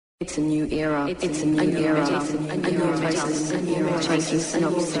It's a new era. It's a new era. A new process. A new changing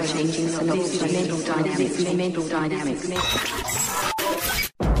synopsis. Changing synopsis. Mental dynamics. Mental dynamics.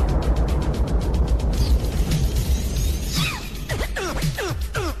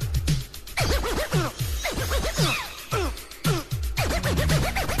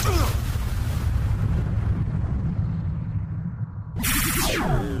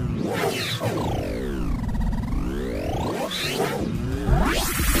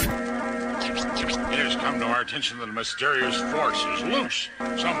 Attention that a mysterious force is loose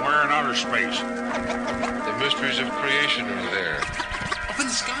somewhere in outer space. The mysteries of creation are there. Up in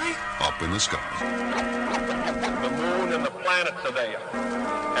the sky? Up in the sky. The moon and the planets are there.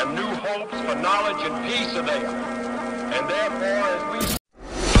 And new hopes for knowledge and peace are there. And therefore, as we...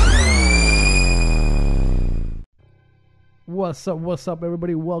 What's up,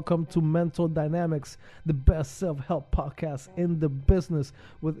 everybody? Welcome to Mental Dynamics, the best self-help podcast in the business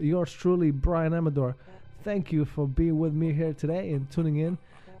with yours truly, Bryan Amador. Thank you for being with me here today and tuning in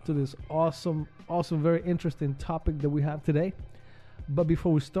to this awesome, very interesting topic that we have today. But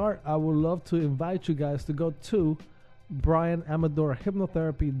before we start, I would love to invite you guys to go to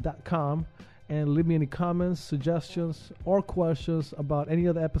BryanAmadorHypnotherapy.com and leave me any comments, suggestions, or questions about any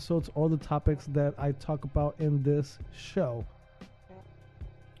of the episodes or the topics that I talk about in this show.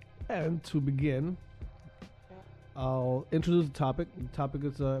 And to begin, I'll introduce the topic. The topic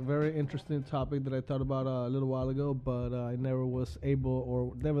is a very interesting topic that I thought about a little while ago, but I never was able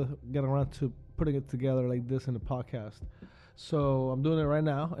or never get around to putting it together like this in a podcast. So I'm doing it right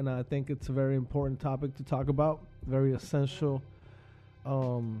now, and I think it's a very important topic to talk about, very essential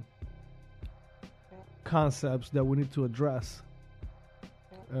concepts that we need to address.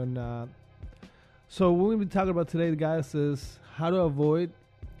 And so what we'll be talking about today, guys, is how to avoid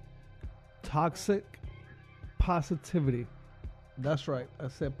toxic positivity. That's right, I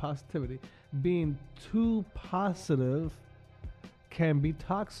said positivity. Being too positive can be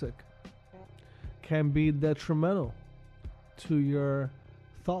toxic, can be detrimental to your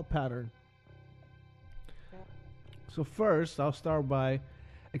thought pattern. So first, I'll start by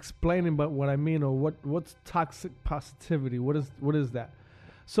explaining about what I mean, or what's toxic positivity. What is that?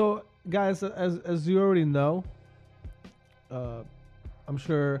 So, guys, as you already know, I'm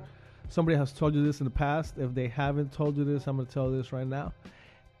sure somebody has told you this in the past. If they haven't told you this, I'm going to tell you this right now.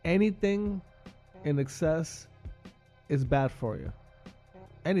 Anything in excess is bad for you.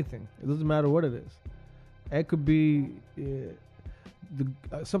 Anything. It doesn't matter what it is. It could be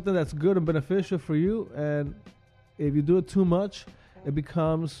something that's good and beneficial for you, and if you do it too much, it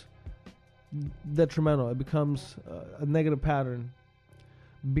becomes detrimental. It becomes a negative pattern,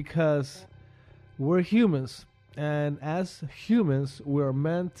 because we're humans, and as humans, we're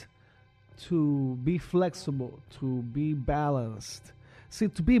meant to be flexible, to be balanced. See,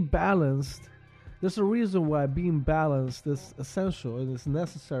 to be balanced, there's a reason why being balanced is essential and is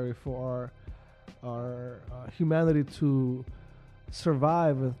necessary for our humanity to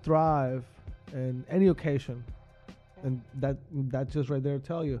survive and thrive in any occasion. And that just right there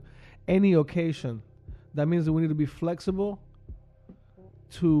tell you, any occasion. That means that we need to be flexible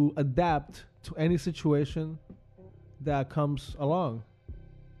to adapt to any situation that comes along.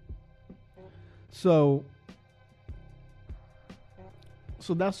 So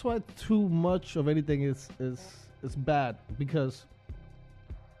that's why too much of anything is bad, because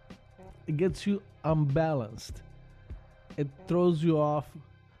it gets you unbalanced. It throws you off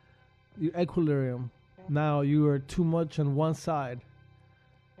your equilibrium. Now you are too much on one side.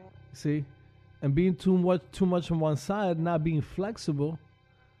 See? And being too much on one side, not being flexible,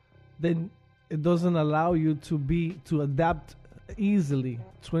 then it doesn't allow you to adapt easily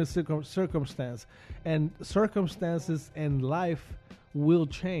to any circumstance. And circumstances in life will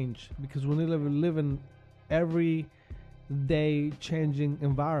change, because we live in every day changing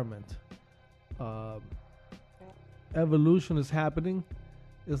environment. Evolution is happening.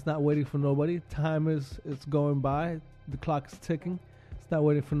 It's not waiting for nobody. Time is going by. The clock is ticking. It's not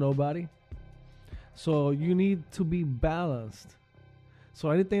waiting for nobody. So you need to be balanced. So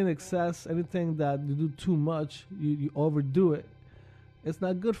anything in excess, anything that you do too much, you overdo it, it's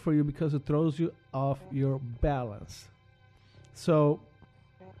not good for you, because it throws you off your balance. So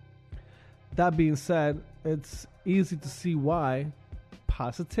that being said, it's easy to see why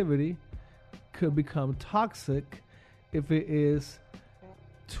positivity could become toxic if it is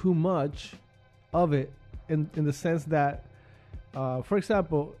too much of it, in the sense that, for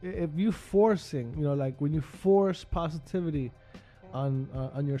example, if you forcing, like when you force positivity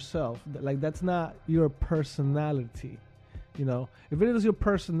on yourself, like that's not your personality. If it is your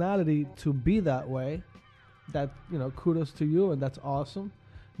personality to be that way, that kudos to you, and that's awesome.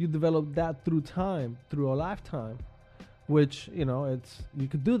 you develop that through time, through a lifetime, which, you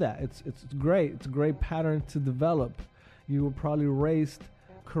could do that. It's great. It's a great pattern to develop. You were probably raised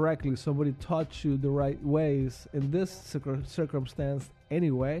correctly. Somebody taught you the right ways in this circumstance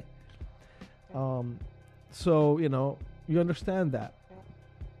anyway. So, you understand that.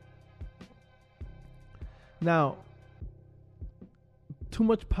 Now, too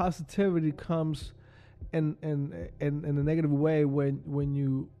much positivity comes in a negative way when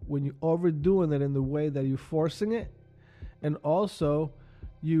you overdoing it in the way that you're forcing it, and also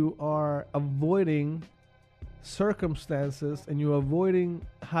you are avoiding circumstances, and you're avoiding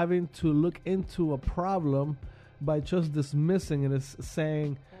having to look into a problem by just dismissing it as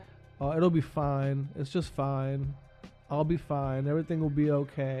saying, "Oh, it'll be fine. It's just fine. I'll be fine. Everything will be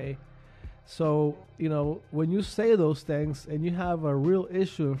okay." So, when you say those things and you have a real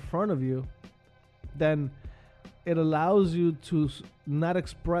issue in front of you, then it allows you to not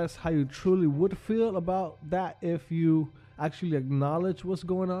express how you truly would feel about that if you actually acknowledge what's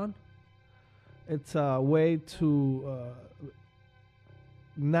going on. It's a way to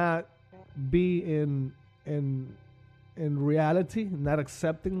not be in reality, not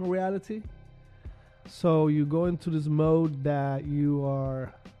accepting reality. So you go into this mode that you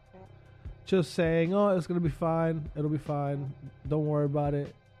are just saying, "Oh, it's gonna be fine. It'll be fine. Don't worry about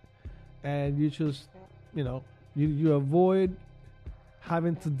it," and you just, you avoid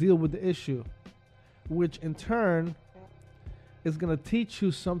having to deal with the issue, which in turn is going to teach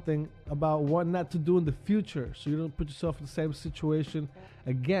you something about what not to do in the future, so you don't put yourself in the same situation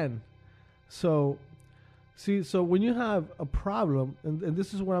again. So when you have a problem, and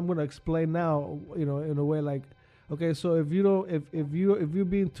this is what I'm going to explain now, in a way like, okay, so if you're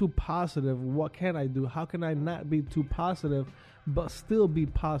being too positive, what can I do? How can I not be too positive but still be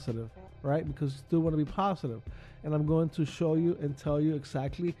positive, right? Because you still want to be positive. And I'm going to show you and tell you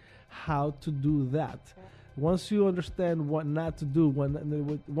exactly how to do that. Once you understand what not to do,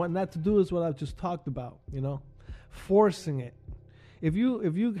 what not to do is what I've just talked about, forcing it. If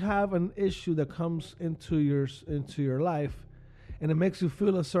you have an issue that comes into your life and it makes you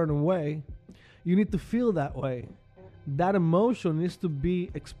feel a certain way, you need to feel that way. That emotion needs to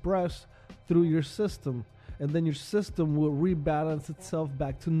be expressed through your system, and then your system will rebalance itself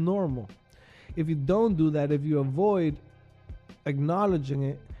back to normal. If you don't do that, if you avoid acknowledging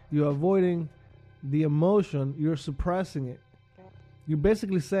it, you're avoiding the emotion, you're suppressing it. You're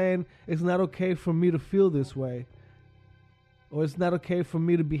basically saying, it's not okay for me to feel this way, or it's not okay for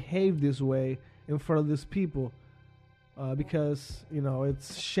me to behave this way in front of these people, because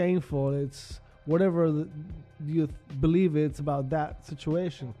it's shameful, it's whatever you believe it's about that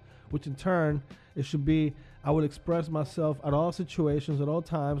situation, which in turn it should be, I would express myself at all situations, at all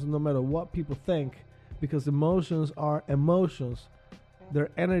times, no matter what people think, because emotions are emotions.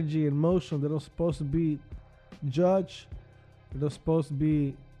 They're energy and motion. They're not supposed to be judged. They're not supposed to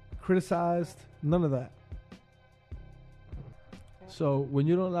be criticized. None of that. So when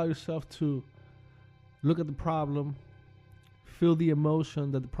you don't allow yourself to look at the problem, feel the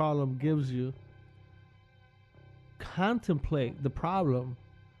emotion that the problem gives you, contemplate the problem,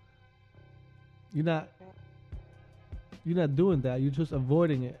 you're not doing that. You're just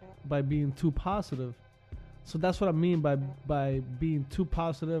avoiding it by being too positive. So that's what I mean by being too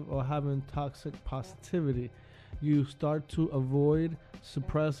positive or having toxic positivity. You start to avoid,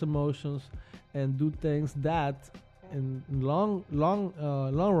 suppress emotions, and do things that, in long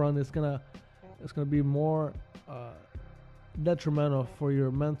run, it's gonna be more detrimental for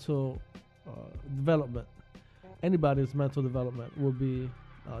your mental development. Anybody's mental development will be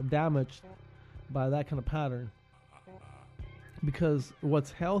damaged by that kind of pattern. Because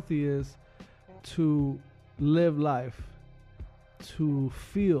what's healthy is to live life, to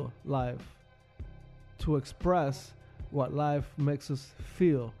feel life, to express what life makes us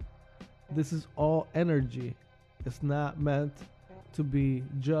feel. This is all energy. It's not meant to be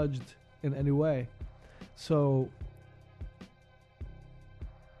judged in any way. So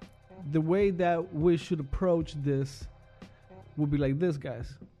the way that we should approach this would be like this,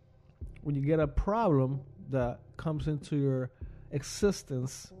 guys. When you get a problem that comes into your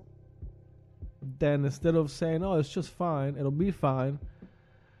existence, then instead of saying, "Oh, it's just fine, it'll be fine,"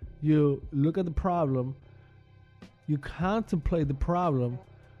 you look at the problem, you contemplate the problem,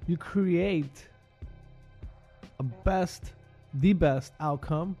 you create the best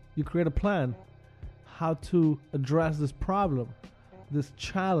outcome. You create a plan how to address this problem, this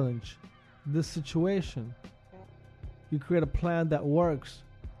challenge, this situation. You create a plan that works,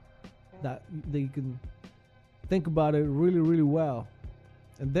 that you can think about it really, really well.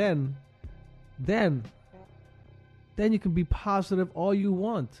 And then then you can be positive all you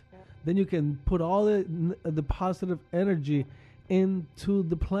want. Then you can put all the positive energy into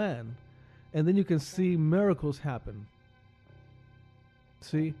the plan, and then you can see miracles happen.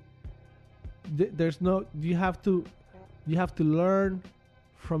 See, there's no, you have to learn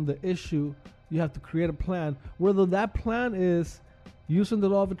from the issue. You have to create a plan, whether that plan is using the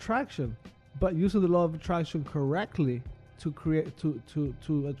law of attraction, but using the law of attraction correctly to create,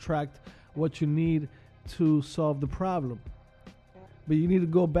 to attract what you need to solve the problem. But you need to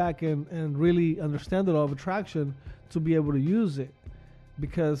go back and really understand the law of attraction to be able to use it,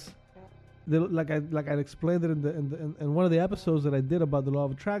 because like I explained it in one of the episodes that I did about the law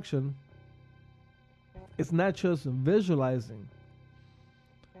of attraction. It's not just visualizing.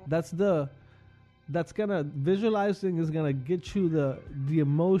 Visualizing is gonna get you the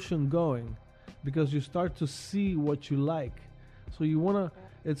emotion going, because you start to see what you like. So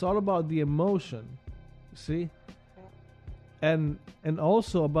it's all about the emotion, see? And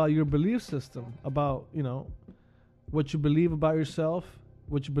also about your belief system, about, what you believe about yourself,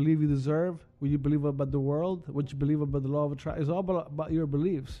 what you believe you deserve, what you believe about the world, what you believe about the law of attraction. It's all about your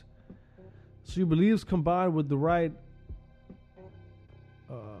beliefs. So your beliefs combined with the right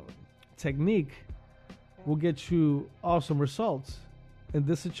technique will get you awesome results. In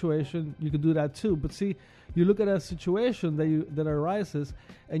this situation, you can do that too. But see, you look at a situation that arises,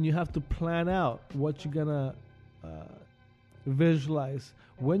 and you have to plan out what you're gonna visualize,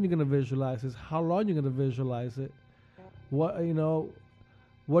 when you're gonna visualize it, how long you're gonna visualize it.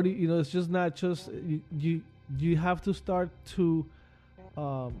 It's just not just you have to start to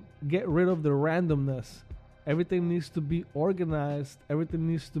get rid of the randomness. Everything needs to be organized. Everything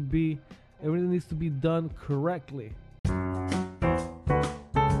needs to be done correctly.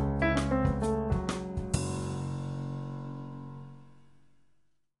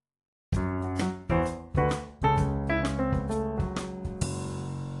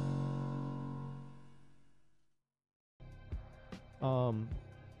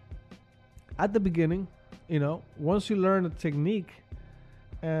 At the beginning, once you learn a technique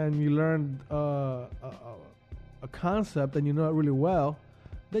and you learn a concept and you know it really well,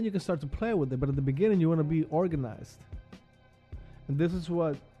 then you can start to play with it. But at the beginning, you want to be organized. And this is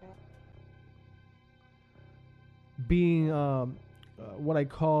what being what I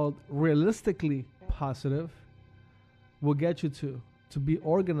call realistically positive will get you to be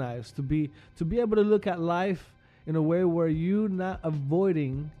organized, to be able to look at life in a way where you're not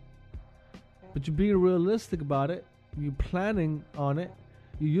avoiding, but you're being realistic about it. You're planning on it.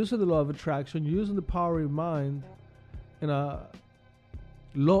 You're using the law of attraction. You're using the power of your mind in a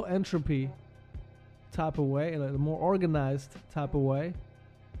low entropy type of way, in a more organized type of way.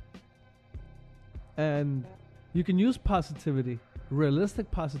 And you can use positivity, realistic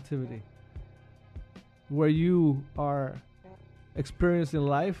positivity, where you are experiencing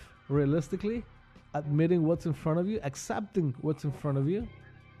life realistically, admitting what's in front of you, accepting what's in front of you.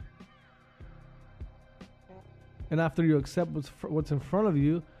 And after you accept what's in front of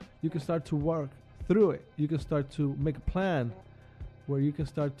you, you can start to work through it. You can start to make a plan where you can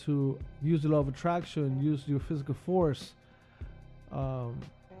start to use the law of attraction, use your physical force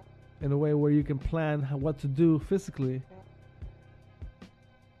in a way where you can plan what to do physically.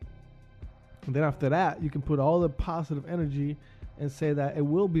 And then after that, you can put all the positive energy and say that it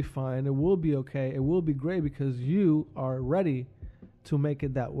will be fine, it will be okay, it will be great, because you are ready to make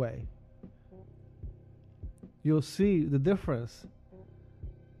it that way. You'll see the difference.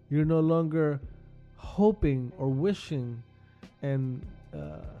 You're no longer hoping or wishing and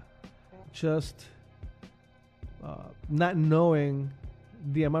just not knowing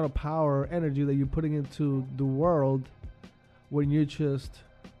the amount of power or energy that you're putting into the world when you're just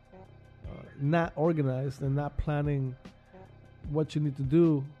not organized and not planning what you need to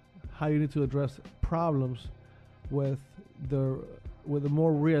do, how you need to address problems with a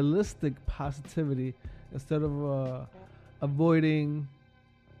more realistic positivity, instead of avoiding,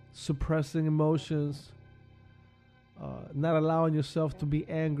 suppressing emotions, not allowing yourself to be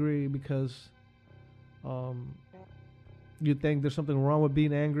angry because you think there's something wrong with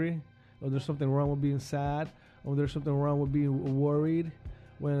being angry, or there's something wrong with being sad, or there's something wrong with being worried,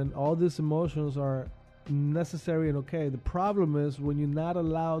 when all these emotions are necessary and okay. The problem is when you're not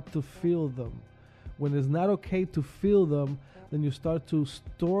allowed to feel them. When it's not okay to feel them, then you start to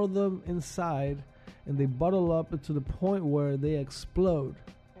store them inside, and they bottle up to the point where they explode.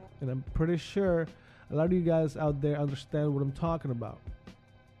 And I'm pretty sure a lot of you guys out there understand what I'm talking about.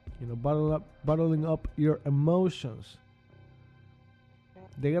 Bottling up your emotions.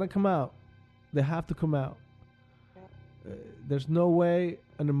 They're gonna come out. They have to come out. There's no way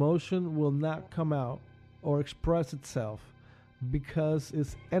an emotion will not come out or express itself because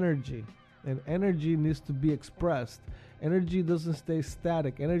it's energy, and energy needs to be expressed. Energy doesn't stay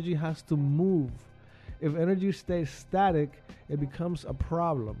static. Energy has to move. If energy stays static, it becomes a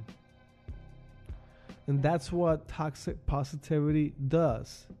problem. And that's what toxic positivity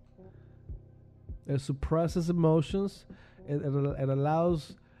does. It suppresses emotions. It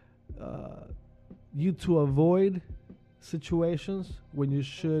allows you to avoid situations when you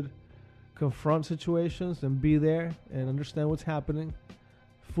should confront situations and be there and understand what's happening,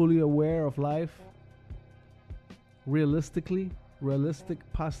 fully aware of life, realistic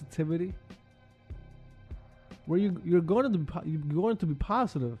positivity, where you're going to be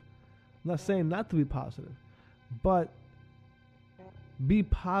positive. I'm not saying not to be positive, but be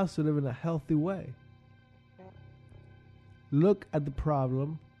positive in a healthy way. Look at the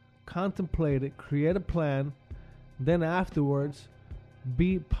problem, contemplate it, create a plan, then afterwards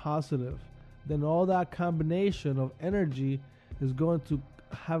be positive. Then all that combination of energy is going to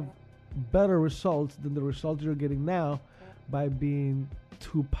have better results than the results you're getting now by being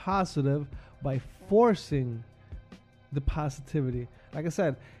too positive, by forcing the positivity. Like I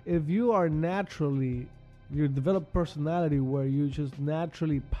said, if you are you develop personality where you're just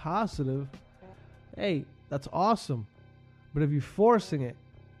naturally positive, hey, that's awesome. But if you're forcing it,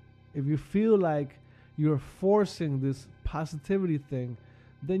 if you feel like you're forcing this positivity thing,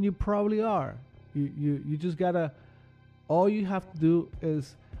 then you probably are. You just gotta, all you have to do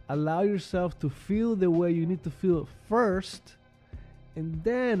is allow yourself to feel the way you need to feel first, and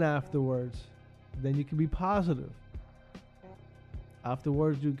then afterwards, then you can be positive.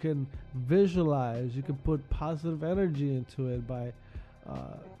 Afterwards, you can visualize, you can put positive energy into it by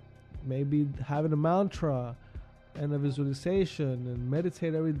maybe having a mantra and a visualization and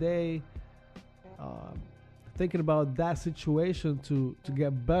meditate every day, thinking about that situation to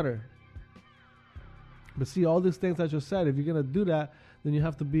get better. But see, all these things I just said, if you're going to do that, then you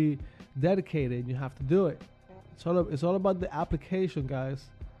have to be dedicated. You have to do it. It's all about the application, guys.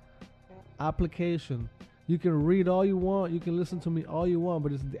 Application. You can read all you want. You can listen to me all you want,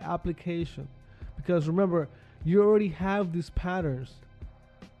 but it's the application. Because remember, you already have these patterns.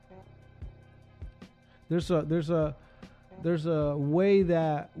 There's a way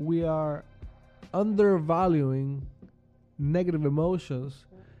that we are undervaluing negative emotions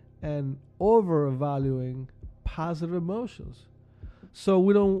and overvaluing positive emotions. So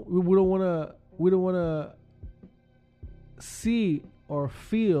we don't want to see or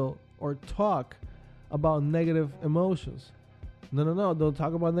feel or talk about negative emotions. No, don't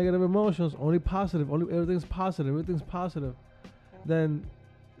talk about negative emotions. Only positive. Only everything's positive. Then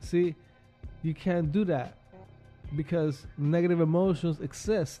see, you can't do that because negative emotions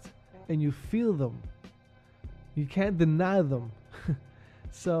exist and you feel them. You can't deny them.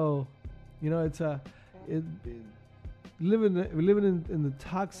 So, living in the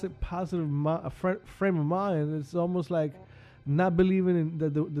toxic positive frame of mind. It's almost like not believing in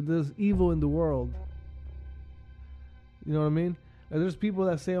that there's evil in the world. You know what I mean? Like there's people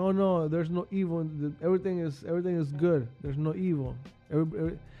that say, "Oh no, there's no evil. Everything is good. There's no evil."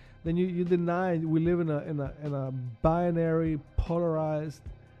 Then you deny we live in a binary, polarized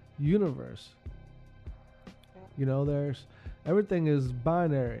universe. There's everything is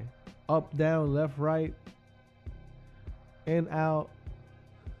binary, up, down, left, right, in, out.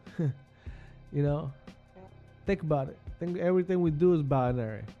 Think about it. Think everything we do is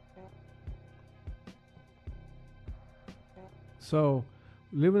binary. So,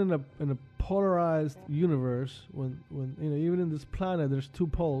 living in a polarized universe, when even in this planet, there's two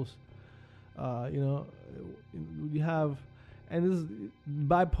poles. You have, and this is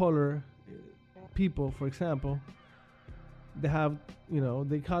bipolar people, for example. They have,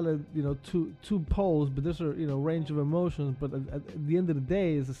 they call it, two poles, but there's a range of emotions. But at the end of the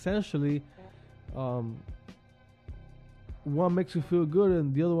day, is essentially, one makes you feel good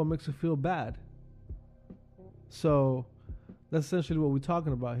and the other one makes you feel bad. So that's essentially what we're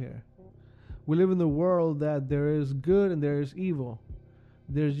talking about here. We live in the world that there is good and there is evil.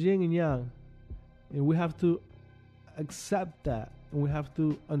 There's yin and yang. And we have to accept that. And we have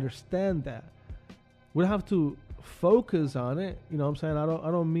to understand that. We don't have to focus on it. You know what I'm saying? I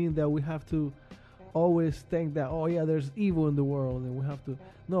don't mean that we have to always think that, oh yeah, there's evil in the world and we have to.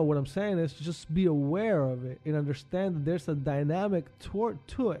 No, what I'm saying is just be aware of it and understand that there's a dynamic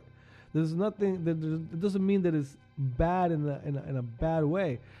to it. There's nothing that it doesn't mean that it's bad in a bad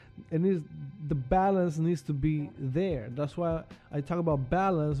way. The balance needs to be there. That's why I talk about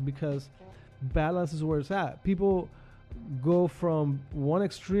balance, because balance is where it's at. People go from one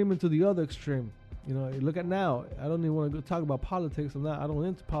extreme into the other extreme. Look at now. I don't even want to go talk about politics. I don't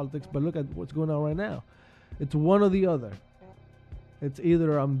into politics, but look at what's going on right now. It's one or the other. It's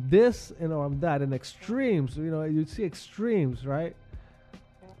either I'm this or I'm that. And extremes, you see extremes, right?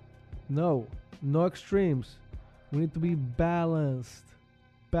 No extremes. We need to be balanced.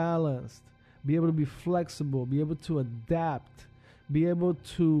 Be able to be flexible, be able to adapt, be able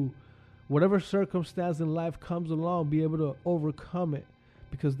to, whatever circumstance in life comes along, be able to overcome it,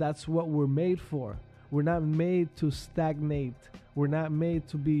 because that's what we're made for. We're not made to stagnate. We're not made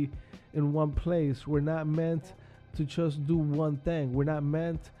to be in one place. We're not meant to just do one thing. We're not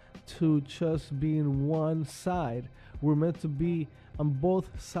meant to just be in one side. We're meant to be on both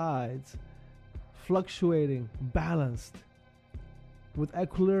sides, fluctuating, balanced, with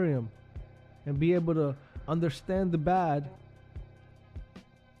equilibrium, and be able to understand the bad.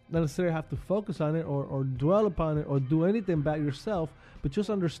 Not necessarily have to focus on it or dwell upon it or do anything bad yourself, but just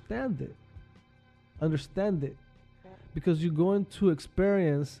understand it. Understand it, because you're going to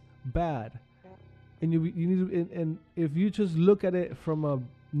experience bad, and you need to, and if you just look at it from a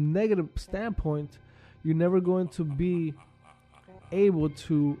negative standpoint, you're never going to be able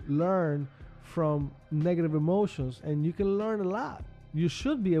to learn from negative emotions. And you can learn a lot. You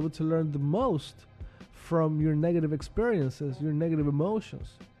should be able to learn the most from your negative experiences, your negative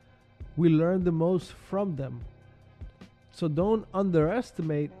emotions. We learn the most from them. So don't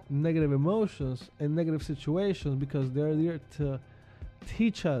underestimate negative emotions and negative situations, because they're there to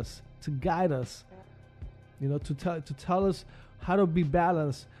teach us, to guide us, to tell us how to be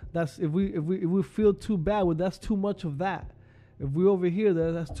balanced. That's if we feel too bad, well, that's too much of that. If we over here,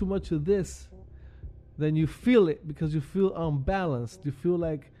 that's too much of this, then you feel it because you feel unbalanced. You feel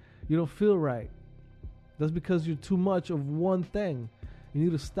like you don't feel right. That's because you're too much of one thing. You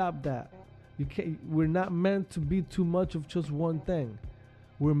need to stop that. We're not meant to be too much of just one thing.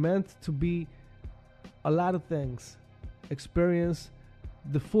 We're meant to be a lot of things. Experience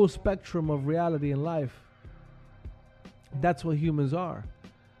the full spectrum of reality in life. That's what humans are.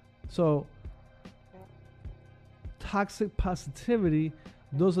 So toxic positivity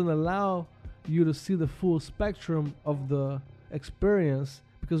doesn't allow you to see the full spectrum of the experience,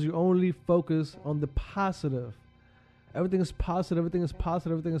 because you only focus on the positive. Everything is positive, everything is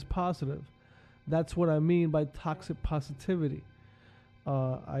positive, everything is positive. That's what I mean by toxic positivity.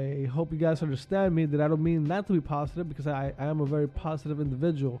 I hope you guys understand me, that I don't mean not to be positive, because I am a very positive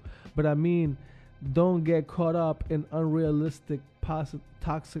individual. But I mean, don't get caught up in unrealistic toxic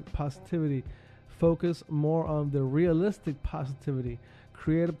positivity. Focus more on the realistic positivity.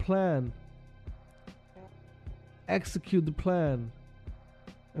 Create a plan. Execute the plan.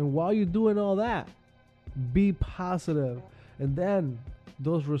 And while you're doing all that, be positive. And then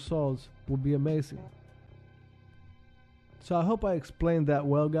those results will be amazing. So I hope I explained that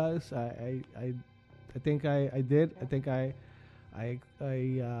well, guys. I think I did. I think I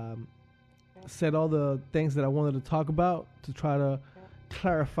said all the things that I wanted to talk about to try to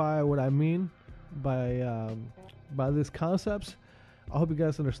clarify what I mean by these concepts. I hope you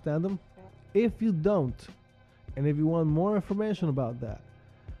guys understand them. If you don't, and if you want more information about that,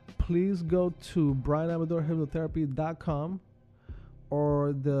 please go to BryanAmadorHypnotherapy.com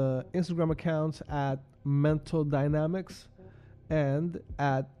or the Instagram accounts at Mental Dynamics and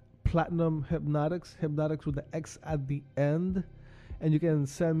at Platinum Hypnotics, Hypnotics with the X at the end. And you can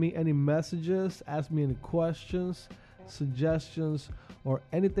send me any messages, ask me any questions, suggestions, or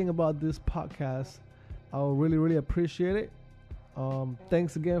anything about this podcast. I'll really, really appreciate it.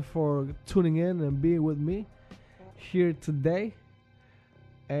 Thanks again for tuning in and being with me here today.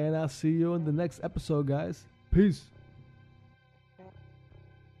 And I'll see you in the next episode, guys. Peace.